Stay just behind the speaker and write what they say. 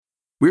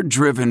We're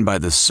driven by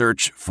the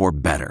search for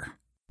better.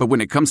 But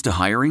when it comes to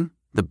hiring,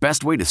 the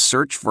best way to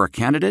search for a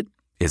candidate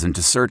isn't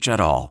to search at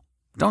all.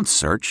 Don't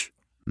search.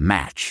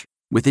 Match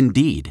with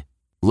Indeed.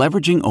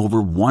 Leveraging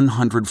over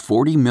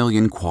 140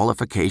 million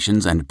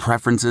qualifications and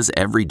preferences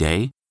every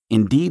day,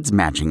 Indeed's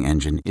matching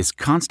engine is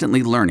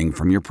constantly learning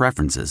from your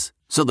preferences.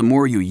 So the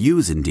more you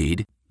use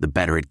Indeed, the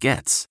better it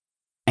gets.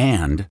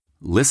 And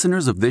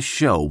listeners of this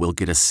show will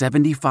get a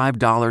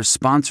 $75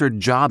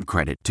 sponsored job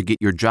credit to get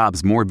your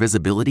jobs more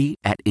visibility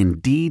at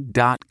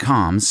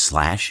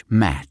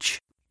Indeed.com/match.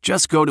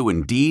 Just go to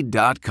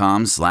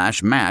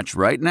Indeed.com/match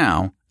right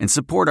now and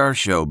support our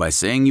show by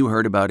saying you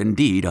heard about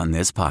Indeed on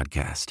this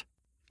podcast.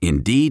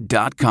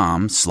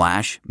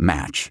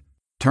 Indeed.com/match.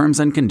 Terms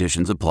and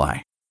conditions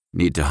apply.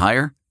 Need to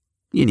hire?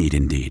 You need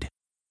Indeed.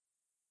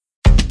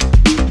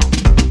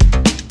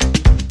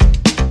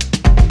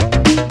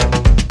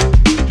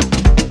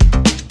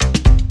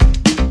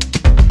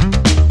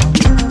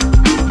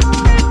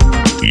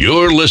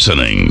 You're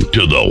listening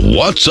to the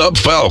What's Up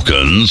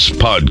Falcons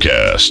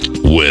podcast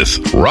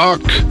with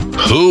Rock,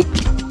 Hoop,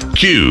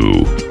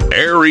 Q,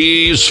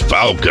 Aries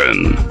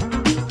Falcon,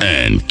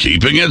 and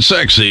keeping it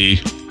sexy,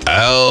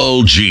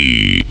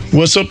 LG.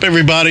 What's up,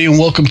 everybody, and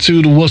welcome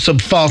to the What's Up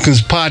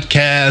Falcons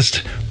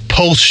podcast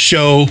post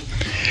show.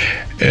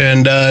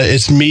 And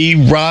it's me,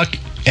 Rock,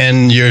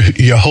 and your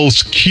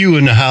host Q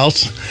in the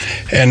house,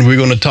 and we're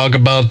going to talk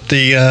about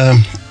the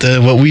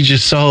what we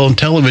just saw on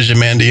television,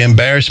 man. The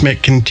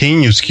embarrassment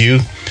continues, Q.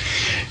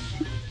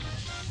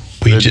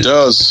 It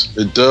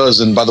does.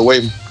 And by the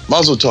way,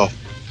 Mazel Tov.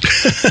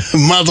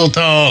 Mazel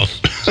Tov.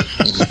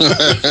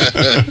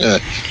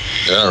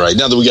 All right,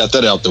 now that we got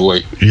that out the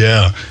way.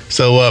 Yeah.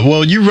 So,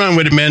 well, you run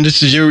with it, man.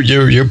 This is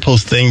your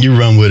post thing. You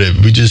run with it.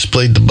 We just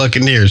played the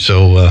Buccaneers,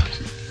 so.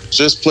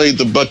 Just played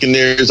the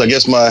Buccaneers. I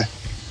guess my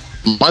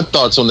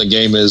thoughts on the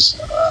game is,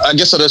 I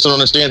guess I just don't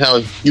understand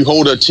how you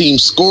hold a team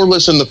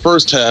scoreless in the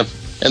first half,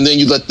 and then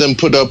you let them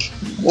put up,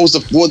 what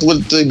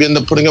did they end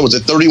up putting up? Was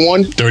it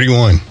 31?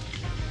 31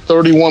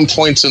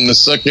 points in the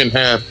second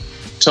half.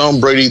 Tom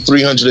Brady,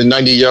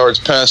 390 yards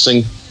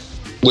passing,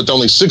 with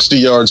only 60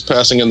 yards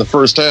passing in the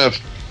first half.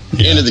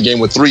 Yeah. Ended the game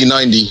with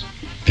 390.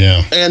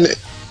 Yeah. And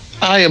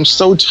I am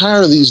so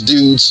tired of these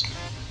dudes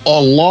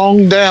on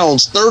long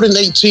downs, 3rd and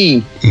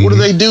 18. Mm-hmm.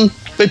 What do?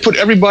 They put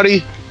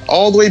everybody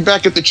all the way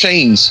back at the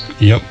chains.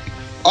 Yep.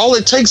 All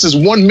it takes is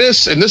one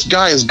miss, and this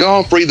guy is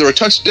gone for either a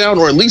touchdown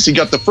or at least he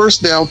got the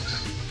first down.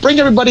 Bring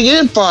everybody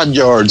in 5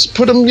 yards.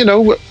 Put them,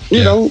 don't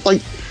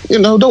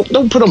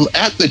put them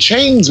at the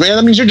chains, man.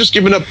 That means you're just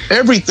giving up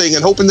everything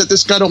and hoping that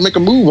this guy don't make a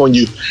move on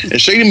you.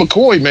 And Shady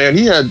McCoy, man,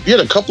 he had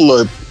a couple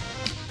of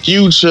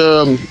huge,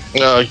 they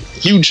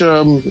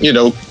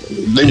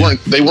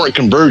weren't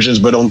conversions,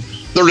 but on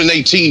 3rd and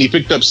 18, he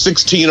picked up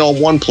 16 on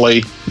one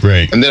play.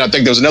 Right. And then I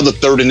think there was another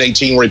 3rd and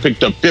 18 where he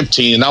picked up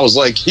 15. And I was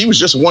like, he was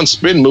just one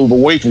spin move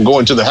away from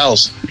going to the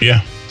house.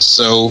 Yeah.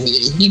 So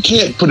you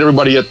can't put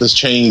everybody at this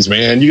chains,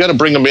 man. You got to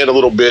bring them in a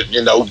little bit,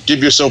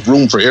 give yourself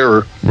room for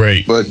error.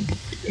 Right. But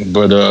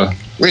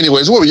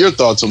anyways, what were your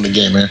thoughts on the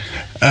game, man?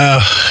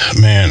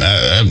 Man,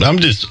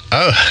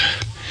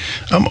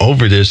 I'm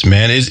over this,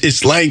 man.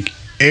 It's like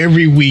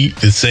every week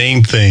the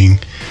same thing.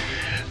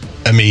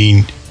 I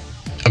mean,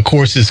 of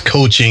course, it's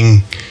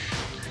coaching,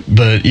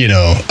 but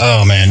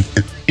oh man,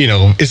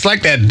 it's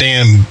like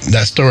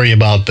that story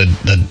about the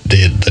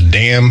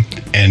dam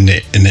and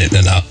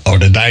or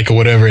the dike or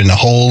whatever, and the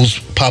holes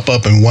pop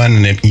up in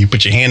one, and you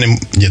put your hand in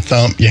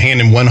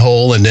one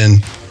hole, and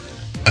then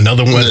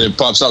another one, and it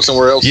pops out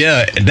somewhere else.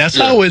 Yeah, that's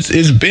how it's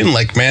been.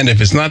 Like, man,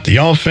 if it's not the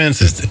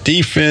offense, it's the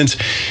defense.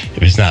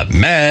 If it's not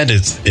Matt,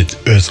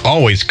 it's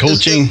always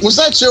coaching. Was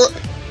that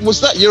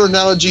your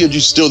analogy, or did you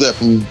steal that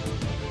from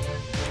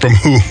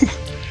who?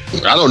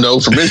 I don't know.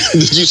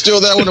 Did you steal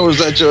that one, or was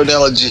that your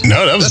analogy?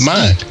 No, that was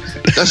mine.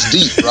 That's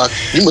deep, Rock.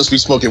 You must be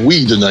smoking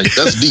weed tonight.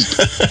 That's deep.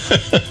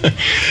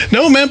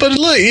 No, man, but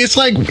look, it's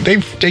like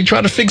they try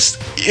to fix.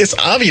 It's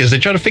obvious they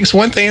try to fix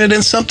one thing and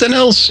then something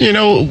else,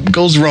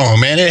 goes wrong,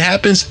 man. It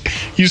happens.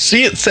 You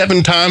see it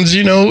 7 times,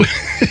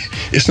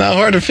 It's not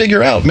hard to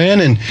figure out, man,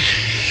 and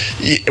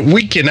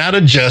we cannot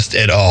adjust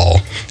at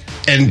all.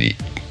 And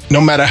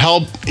no matter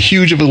how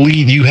huge of a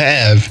lead you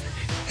have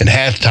at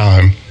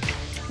halftime,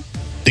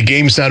 the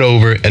game's not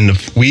over, and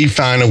we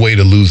find a way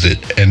to lose it,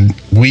 and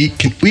we've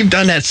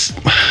done that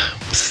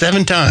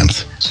 7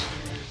 times.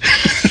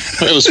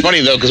 It was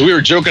funny though, because we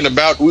were joking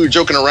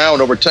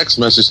around over text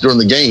message during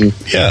the game.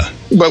 Yeah,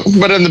 but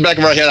in the back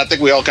of our head, I think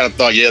we all kind of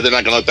thought, they're not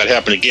going to let that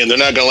happen again. They're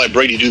not going to let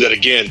Brady do that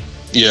again.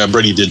 Yeah,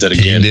 Brady did that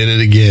again. He did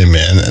it again,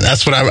 man. And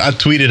that's what I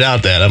tweeted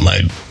out. That I'm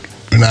like,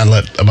 we're not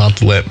about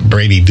to let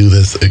Brady do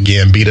this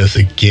again, beat us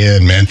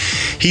again, man.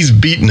 He's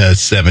beaten us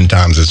 7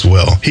 times as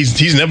well.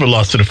 He's never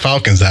lost to the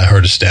Falcons. I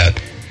heard a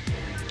stat.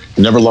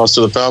 Never lost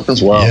to the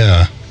Falcons? Wow.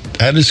 Yeah,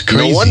 that is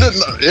crazy. No wonder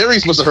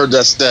Aries must have heard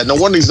that stat. No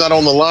wonder he's not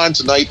on the line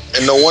tonight,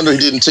 and no wonder he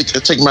didn't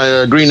take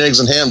my green eggs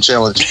and ham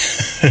challenge.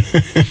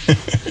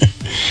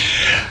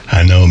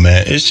 I know,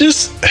 man.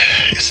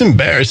 It's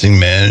embarrassing,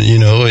 man.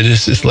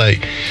 It's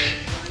like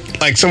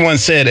like someone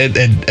said,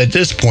 at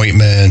this point,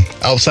 man,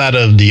 outside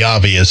of the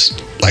obvious,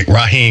 like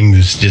Raheem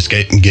is just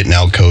getting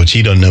out coached.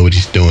 He don't know what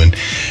he's doing.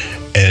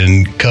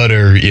 And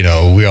Cutter, you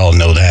know, we all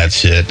know that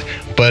shit.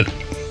 But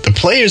the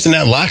players in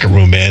that locker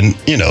room, man,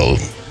 you know,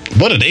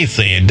 what are they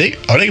saying?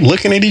 Are they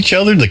looking at each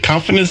other? The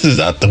confidence is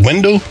out the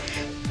window?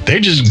 They're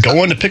just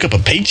going to pick up a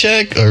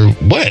paycheck or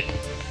what?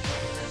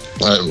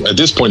 At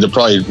this point, they're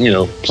probably, you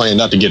know, playing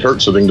not to get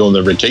hurt so they can go on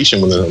their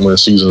vacation when the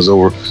season's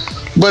over.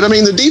 But, I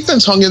mean, the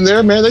defense hung in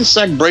there, man. They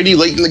sacked Brady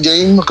late in the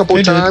game a couple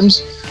of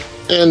times.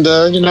 And,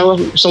 you know,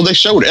 so they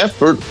showed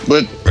effort.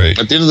 But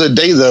at the end of the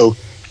day, though,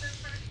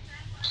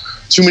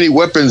 too many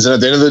weapons. And at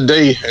the end of the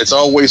day, it's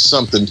always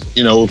something.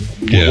 You know,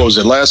 what was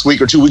it, last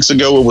week or 2 weeks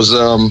ago? It was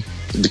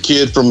the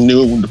kid from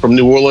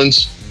New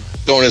Orleans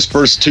throwing his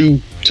first 2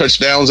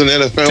 touchdowns in the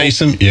NFL.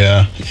 Taysom?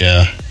 Yeah.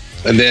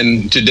 And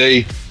then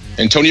today,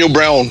 Antonio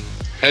Brown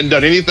hadn't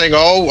done anything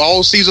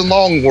all season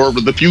long, or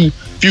the few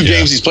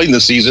games he's played in the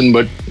season.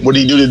 But what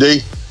did he do today?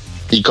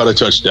 He caught a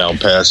touchdown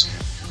pass.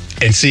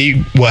 And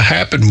see, what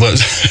happened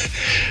was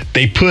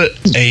they put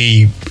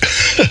a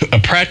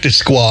practice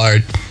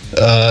squad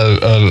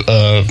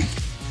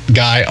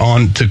guy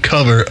on to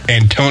cover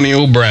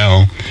Antonio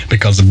Brown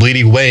because the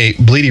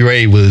Bleedy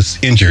Ray was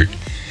injured.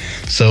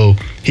 So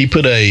he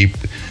put a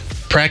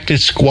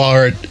practice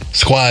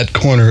squad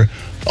corner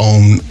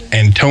on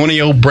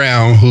Antonio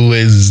Brown, who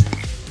is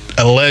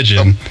a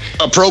legend,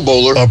 a Pro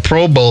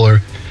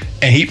Bowler,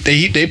 and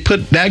they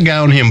put that guy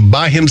on him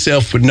by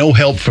himself with no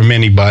help from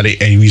anybody,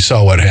 and we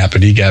saw what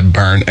happened. He got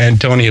burned.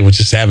 Antonio was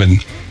just having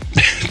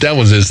that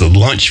was just a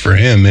lunch for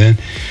him, man.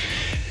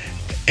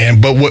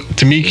 But what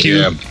to me,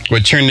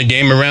 what turned the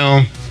game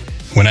around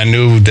when I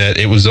knew that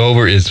it was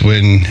over is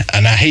when,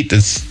 and I hate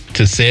to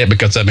say it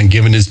because I've been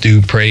giving this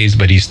dude praise,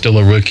 but he's still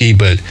a rookie.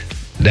 But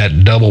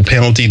that double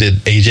penalty that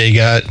AJ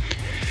got,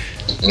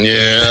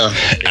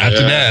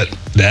 after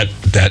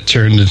that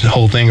turned the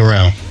whole thing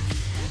around.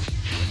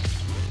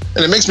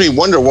 And it makes me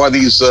wonder why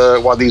this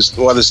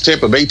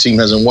Tampa Bay team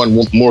hasn't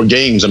won more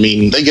games. I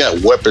mean, they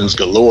got weapons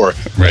galore.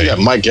 Right. They got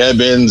Mike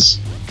Evans.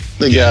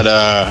 They got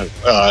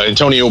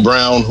Antonio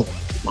Brown,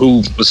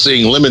 who was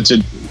seeing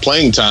limited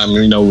playing time.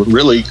 You know,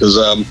 really, because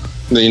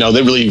you know,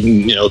 they really,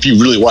 you know, if you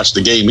really watch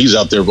the game, he's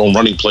out there on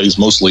running plays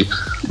mostly.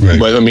 Right.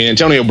 But I mean,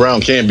 Antonio Brown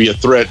can be a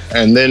threat.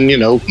 And then, you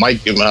know,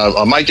 Mike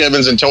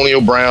Evans,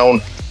 Antonio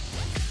Brown,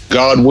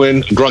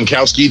 Godwin,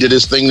 Gronkowski did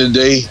his thing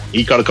today.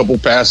 He caught a couple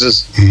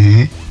passes.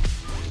 Mm-hmm.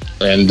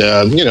 And,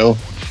 you know,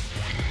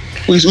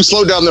 we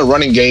slowed down their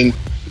running game.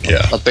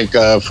 Yeah. I think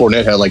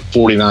Fournette had like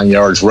 49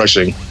 yards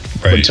rushing.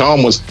 Right. But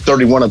Tom was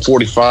 31 of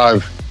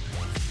 45,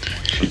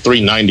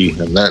 390.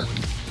 And that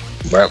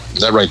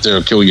right there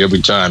will kill you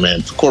every time,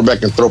 man. The quarterback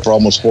can throw for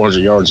almost 400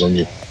 yards on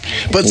you.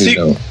 But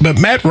but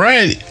Matt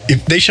Ryan,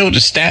 if they showed the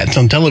stats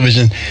on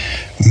television,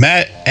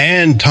 Matt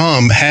and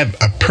Tom have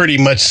a pretty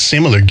much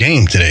similar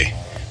game today.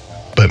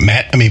 But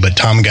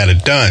Tom got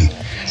it done.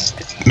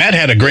 Matt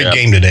had a great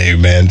game today,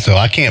 man. So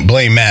I can't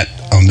blame Matt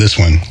on this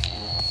one.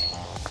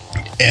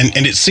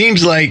 And it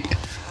seems like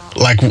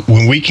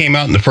when we came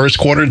out in the first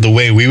quarter, the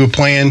way we were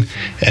playing,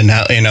 and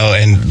now, you know,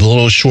 and the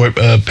little short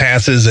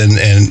passes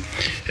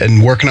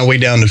and working our way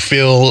down the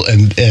field,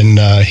 and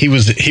he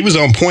was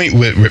on point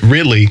with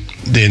Ridley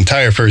the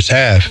entire first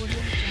half.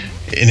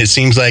 And it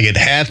seems like at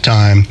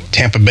halftime,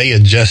 Tampa Bay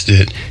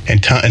adjusted,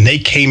 and they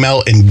came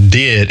out and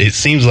did. It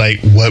seems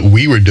like what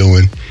we were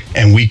doing,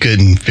 and we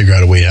couldn't figure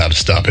out a way how to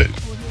stop it.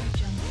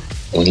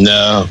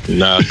 No,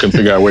 couldn't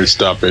figure out a way to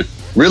stop it.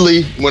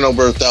 Really went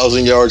over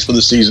 1,000 yards for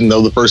the season,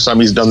 though, the first time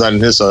he's done that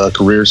in his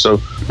career. So,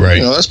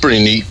 you know, that's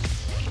pretty neat.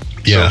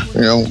 Yeah. So,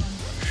 you know,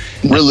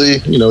 really,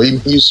 you know,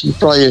 he's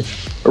probably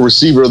a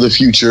receiver of the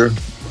future.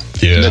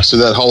 Yeah. Next to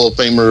that Hall of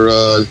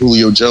Famer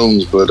Julio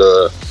Jones, but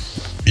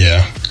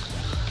yeah.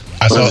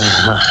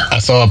 I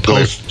saw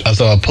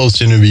a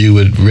post interview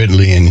with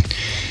Ridley, and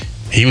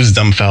he was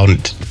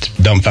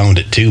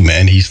dumbfounded too,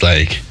 man. He's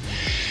like,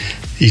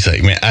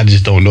 man, I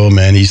just don't know,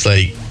 man. He's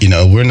like, you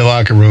know, we're in the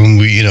locker room.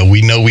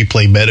 We know we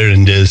play better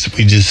than this.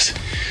 We just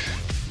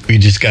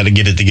got to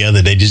get it together.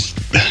 I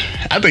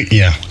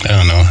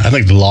don't know. I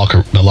think the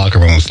locker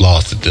room was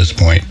lost at this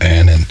point,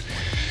 man.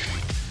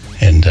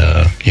 And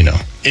you know,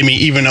 I mean,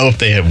 even though if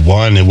they had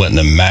won, it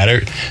wouldn't have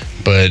mattered.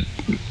 But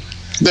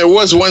there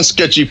was one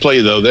sketchy play,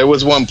 though. There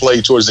was one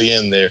play towards the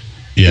end there.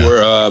 Yeah.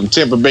 Where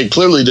Tampa Bay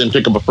clearly didn't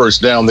pick up a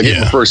first down. They gave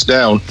them a first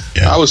down.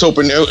 Yeah. I was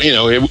hoping, you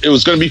know, it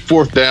was going to be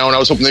fourth down. I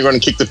was hoping they were going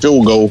to kick the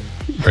field goal.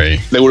 Right.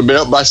 They would have been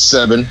up by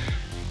 7,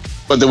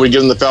 but they would have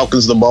given the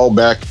Falcons the ball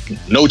back.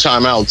 No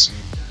timeouts.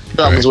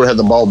 Falcons would have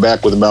had the ball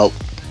back with about,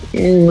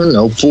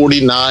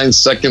 49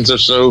 seconds or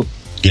so.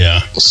 Yeah.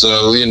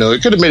 So, you know,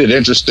 it could have made it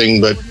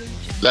interesting, but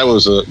that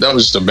was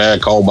just a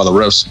bad call by the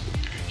refs.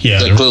 Yeah.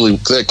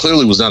 That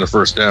clearly was not a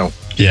first down.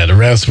 Yeah, the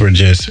refs were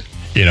just,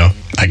 you know,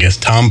 I guess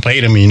Tom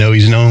paid him. You know,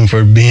 he's known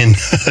for being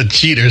a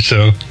cheater,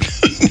 so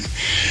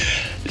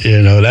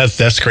you know,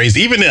 that's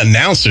crazy. Even the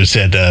announcer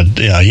said,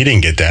 he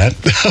didn't get that.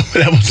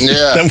 That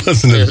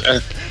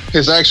wasn't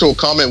his actual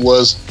comment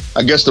was,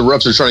 I guess the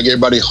refs are trying to get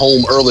everybody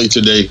home early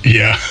today.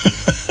 Yeah.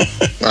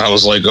 I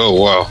was like, oh,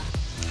 wow.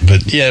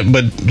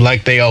 But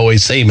like they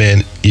always say,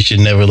 man, you should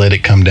never let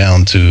it come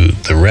down to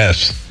the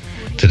refs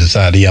to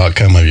decide the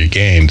outcome of your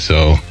game.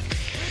 So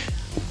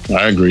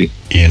I agree.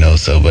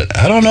 But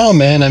I don't know,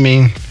 man. I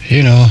mean,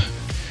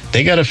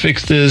 they got to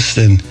fix this,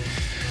 and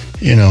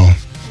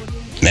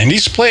and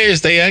these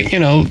players, they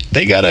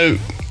got to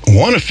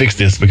want to fix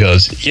this,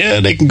 because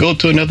they can go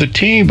to another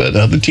team, but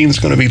the other team's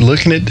going to be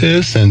looking at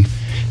this, and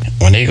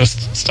when they go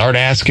start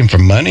asking for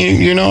money,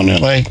 and they're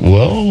like,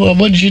 well,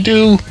 what did you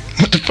do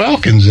with the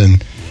Falcons?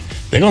 And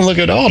they're going to look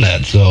at all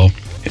that. So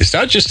it's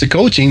not just the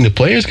coaching. The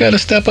players got to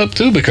step up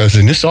too, because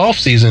in this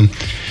offseason,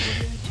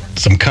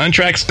 some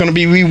contracts going to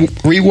be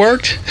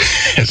reworked,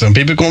 and some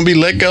people going to be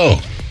let go.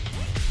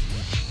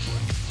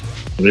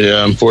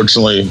 Yeah,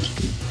 unfortunately,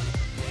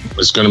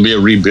 it's going to be a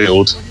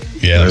rebuild.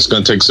 Yeah, and it's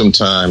going to take some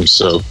time.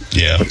 So,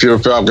 if you're a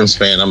Falcons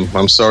fan,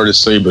 I'm sorry to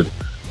say, but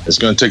it's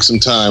going to take some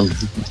time.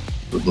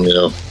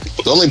 The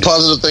only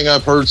positive thing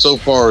I've heard so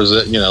far is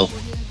that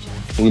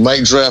we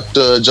might draft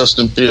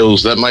Justin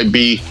Fields. That might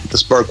be the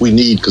spark we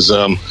need, because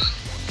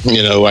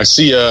I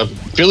see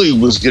Philly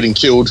was getting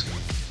killed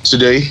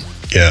today.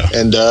 Yeah,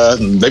 and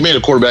they made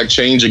a quarterback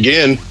change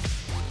again,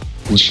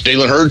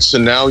 Jalen Hurts,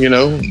 and now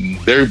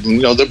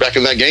they're back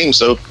in that game.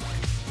 So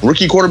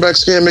rookie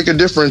quarterbacks can make a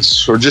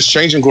difference, or just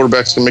changing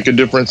quarterbacks can make a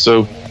difference.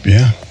 So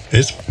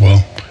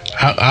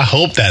I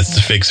hope that's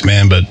the fix,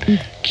 man. But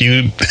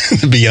Q,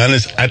 to be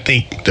honest, I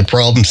think the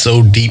problem's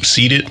so deep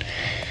seated.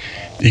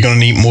 You're gonna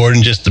need more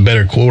than just a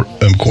better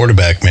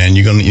quarterback, man.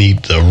 You're gonna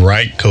need the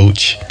right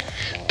coach,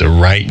 the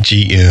right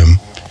GM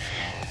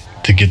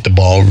to get the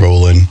ball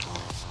rolling.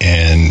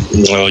 And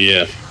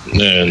they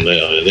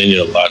need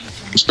a lot,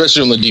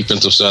 especially on the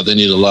defensive side. They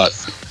need a lot.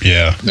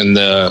 Yeah, and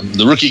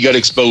the rookie got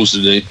exposed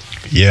today.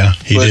 Yeah,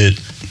 he did.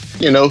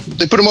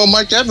 They put him on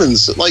Mike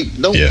Evans. Like,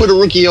 don't put a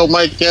rookie on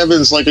Mike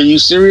Evans. Like, are you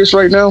serious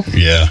right now?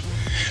 Yeah,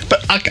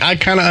 but I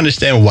kind of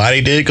understand why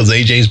they did it, because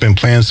AJ's been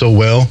playing so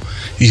well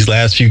these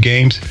last few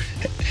games.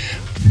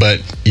 But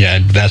yeah,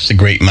 that's the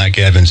great Mike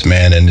Evans,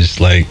 man. And it's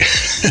like,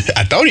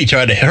 I thought he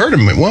tried to hurt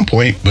him at one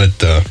point,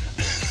 but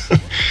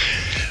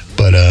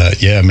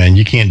yeah, man,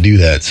 you can't do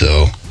that.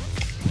 So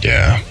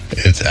yeah,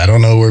 I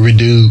don't know where we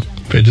do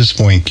at this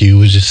point, Q.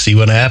 We'll just see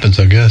what happens,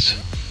 I guess.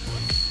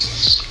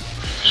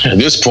 At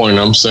this point,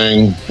 I'm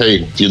saying,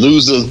 hey, if you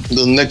lose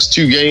the next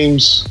 2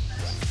 games,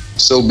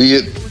 so be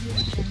it.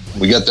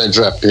 We got that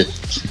draft pick.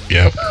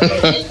 Yep.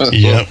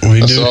 Yep, we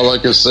That's do. all I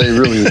can say,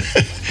 really.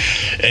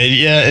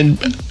 and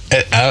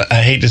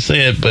I hate to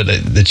say it, but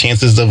the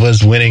chances of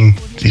us winning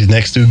these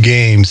next 2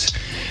 games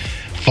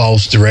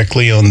falls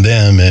directly on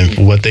them. And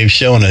for what they've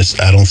shown us,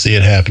 I don't see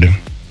it happening.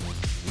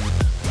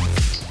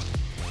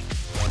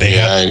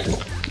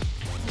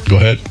 Go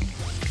ahead.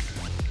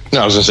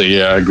 No, I was going to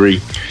say, I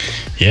agree.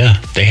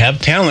 Yeah, they have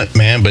talent,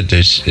 man, but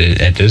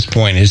at this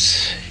point,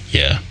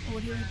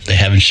 they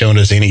haven't shown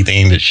us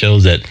anything that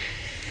shows that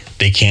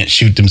they can't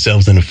shoot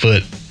themselves in the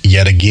foot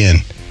yet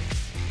again.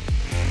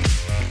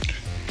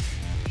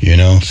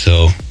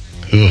 So,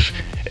 oof.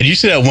 And you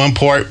see that one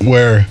part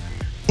where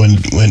when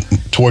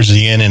towards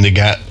the end and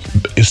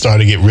it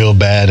started to get real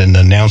bad, and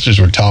the announcers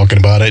were talking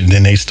about it, and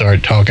then they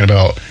started talking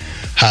about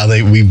how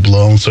we've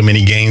blown so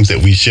many games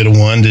that we should have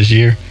won this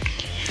year.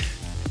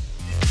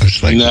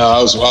 No,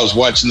 I was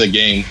watching the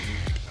game,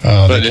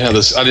 but I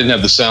didn't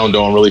have the sound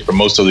on really for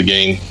most of the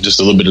game. Just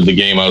a little bit of the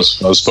game. I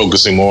was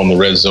focusing more on the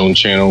Red Zone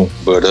channel,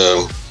 but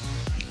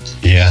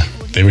yeah,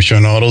 they were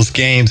showing all those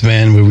games,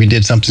 man, where we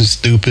did something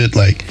stupid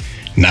like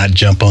not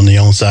jump on the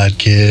onside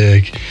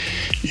kick,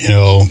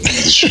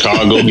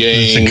 Chicago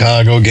game,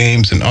 Chicago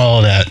games, and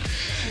all that.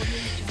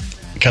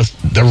 Because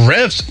the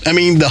refs,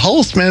 the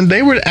hosts, man,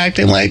 they were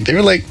acting like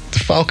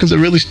the Falcons are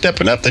really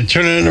stepping up. They're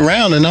turning it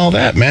around and all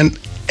that, man.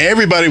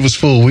 Everybody was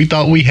fooled. We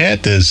thought we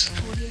had this.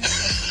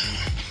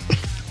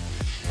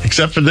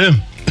 Except for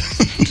them.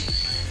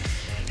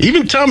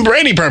 Even Tom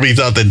Brady probably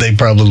thought that they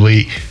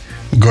probably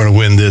were going to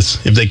win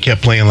this if they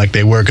kept playing like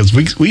they were. Because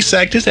we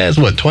sacked his ass,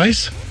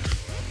 twice?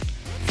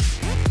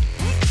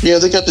 Yeah,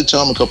 they got to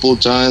Tom a couple of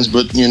times,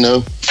 but,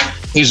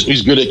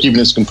 he's good at keeping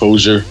his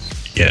composure.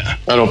 Yeah.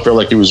 I don't feel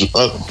like he was,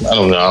 I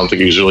don't know. I don't think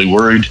he was really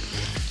worried.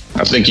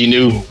 I think he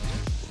knew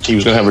he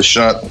was going to have a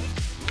shot.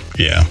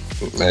 Yeah.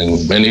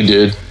 And he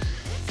did.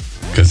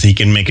 Because he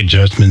can make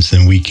adjustments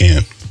and we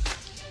can't.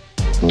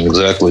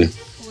 Exactly.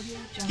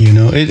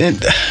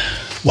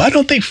 Why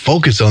don't they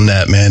focus on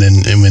that, man?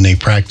 And when they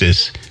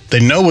practice, they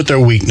know what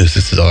their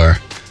weaknesses are.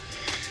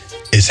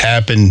 It's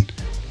happened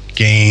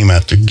game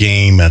after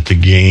game after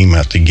game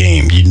after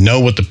game. You know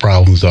what the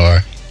problems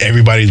are.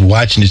 Everybody's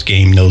watching this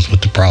game knows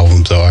what the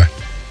problems are.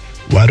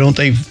 Why don't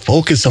they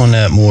focus on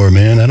that more,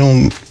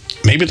 man?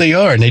 Maybe they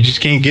are and they just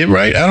can't get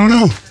right. I don't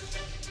know.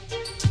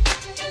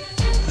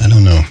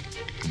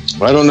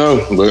 I don't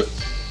know, but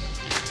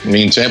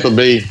Tampa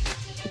Bay,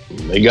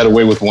 they got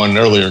away with one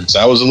earlier. So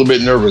I was a little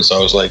bit nervous. I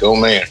was like, oh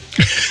man,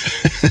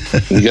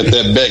 you got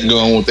that bet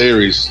going with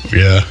Aries.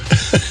 Yeah.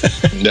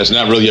 That's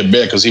not really a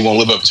bet because he won't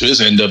live up to his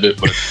end of it.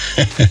 But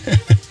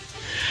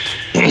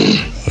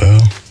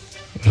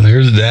well,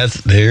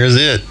 there's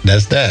it.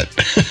 That's that.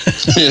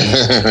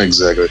 Yeah,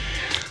 exactly.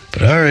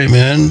 But all right,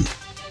 man.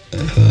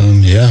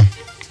 Yeah.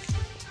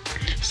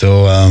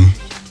 So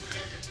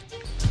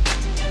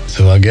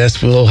I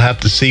guess we'll have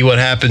to see what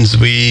happens.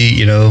 We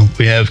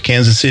have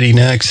Kansas City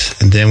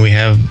next, and then we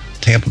have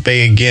Tampa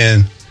Bay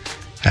again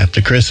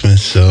after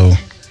Christmas. So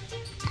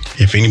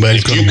if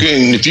anybody's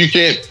if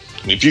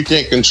you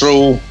can't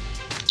control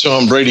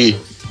Tom Brady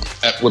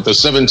with a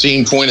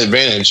 17-point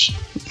advantage,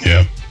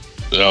 yeah.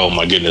 Oh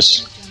my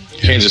goodness,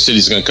 Kansas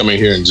City's going to come in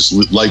here and just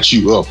light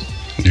you up.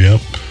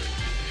 Yep.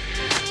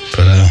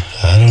 But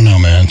I don't know,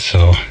 man.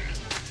 So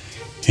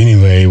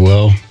anyway,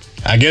 well,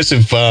 I guess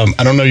if I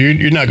don't know,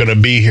 you're not going to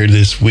be here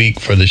this week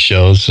for the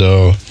show,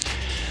 so.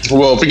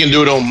 Well, if we can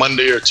do it on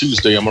Monday or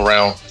Tuesday, I'm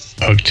around.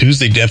 Oh,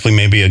 Tuesday definitely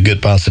may be a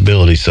good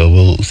possibility. So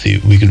we'll see.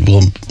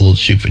 We'll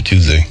shoot for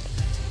Tuesday.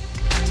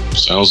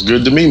 Sounds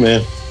good to me,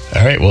 man.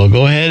 All right. Well,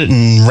 go ahead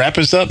and wrap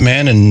us up,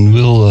 man, and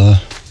we'll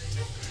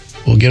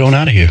get on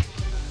out of here.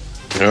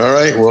 All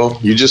right. Well,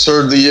 you just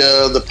heard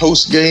the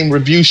post game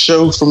review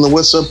show from the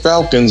What's Up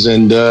Falcons,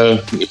 and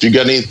if you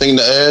got anything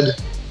to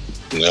add,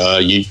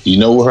 you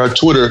know our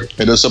Twitter.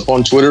 Hit us up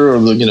on Twitter, or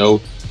on the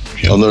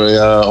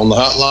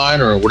hotline,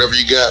 or whatever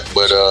you got.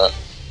 But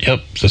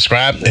yep,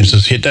 subscribe and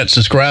just hit that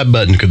subscribe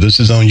button, because this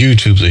is on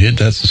YouTube. So hit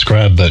that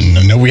subscribe button.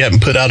 I know we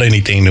haven't put out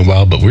anything in a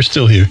while, but we're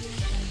still here.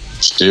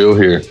 Still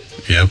here.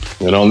 Yep.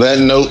 And on that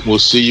note, we'll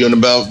see you in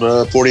about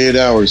 48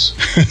 hours.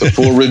 The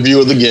full review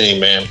of the game,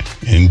 man.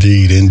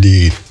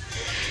 Indeed.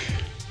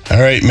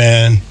 All right,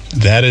 man.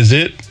 That is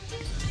it.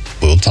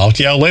 We'll talk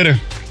to y'all later.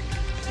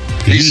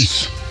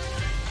 Peace.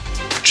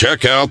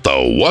 Check out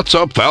the What's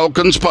Up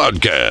Falcons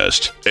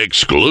podcast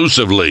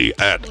exclusively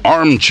at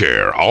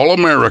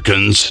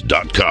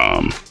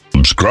armchairallamericans.com.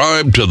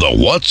 Subscribe to the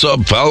What's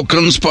Up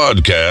Falcons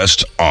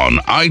podcast on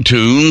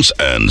iTunes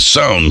and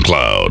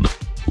SoundCloud.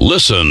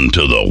 Listen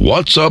to the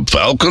What's Up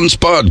Falcons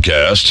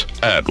podcast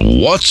at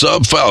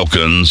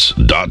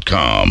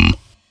whatsupfalcons.com.